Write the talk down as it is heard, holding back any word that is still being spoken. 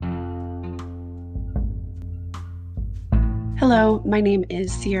Hello, my name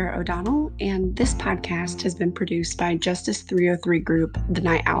is Sierra O'Donnell, and this podcast has been produced by Justice 303 group, The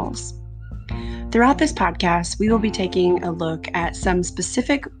Night Owls. Throughout this podcast, we will be taking a look at some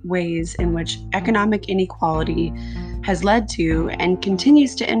specific ways in which economic inequality has led to and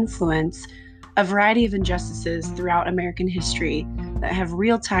continues to influence a variety of injustices throughout American history that have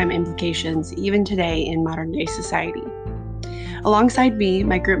real-time implications even today in modern-day society. Alongside me,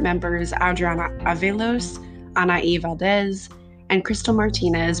 my group members Adriana Avelos, Anaí Valdez, and Crystal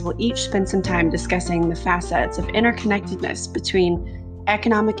Martinez will each spend some time discussing the facets of interconnectedness between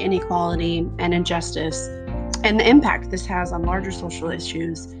economic inequality and injustice and the impact this has on larger social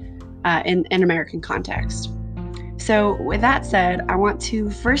issues in American context. So with that said, I want to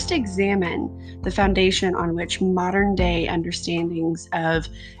first examine the foundation on which modern day understandings of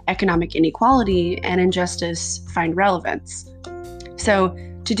economic inequality and injustice find relevance. So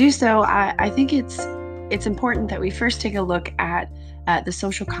to do so, I think it's important that we first take a look at the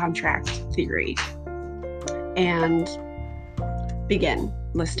social contract theory and begin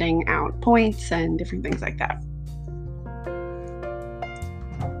listing out points and different things like that.